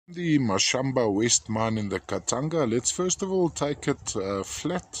The Mashamba West mine in the Katanga. Let's first of all take it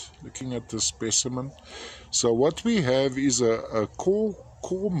flat, looking at the specimen. So what we have is a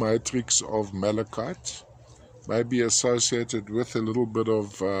core matrix of malachite, maybe associated with a little bit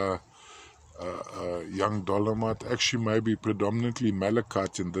of young dolomite, actually maybe predominantly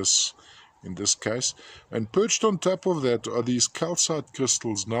malachite in this case, and perched on top of that are these calcite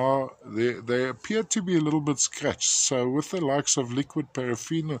crystals. Now they appear to be a little bit scratched, so with the likes of liquid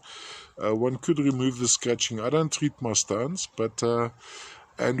paraffin one could remove the scratching. I don't treat my stones, but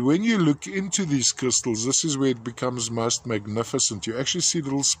and when you look into these crystals, this is where it becomes most magnificent. You actually see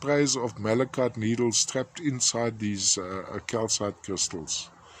little sprays of malachite needles trapped inside these calcite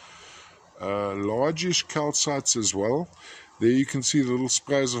crystals. Largish calcites as well. There you can see the little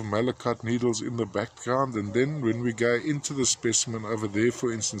sprays of malachite needles in the background, and then when we go into the specimen over there,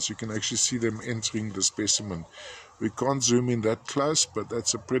 for instance, you can actually see them entering the specimen. We can't zoom in that close, but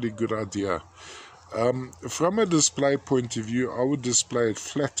that's a pretty good idea. From a display point of view, I would display it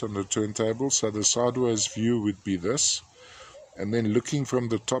flat on the turntable, so the sideways view would be this, and then looking from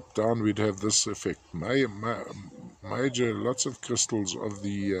the top down we'd have this effect. Major, lots of crystals of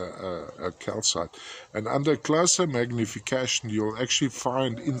the calcite, and under closer magnification you'll actually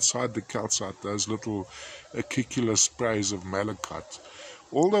find inside the calcite those little acicular sprays of malachite,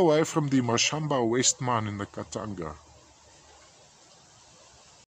 all the way from the Mashamba West mine in the Katanga.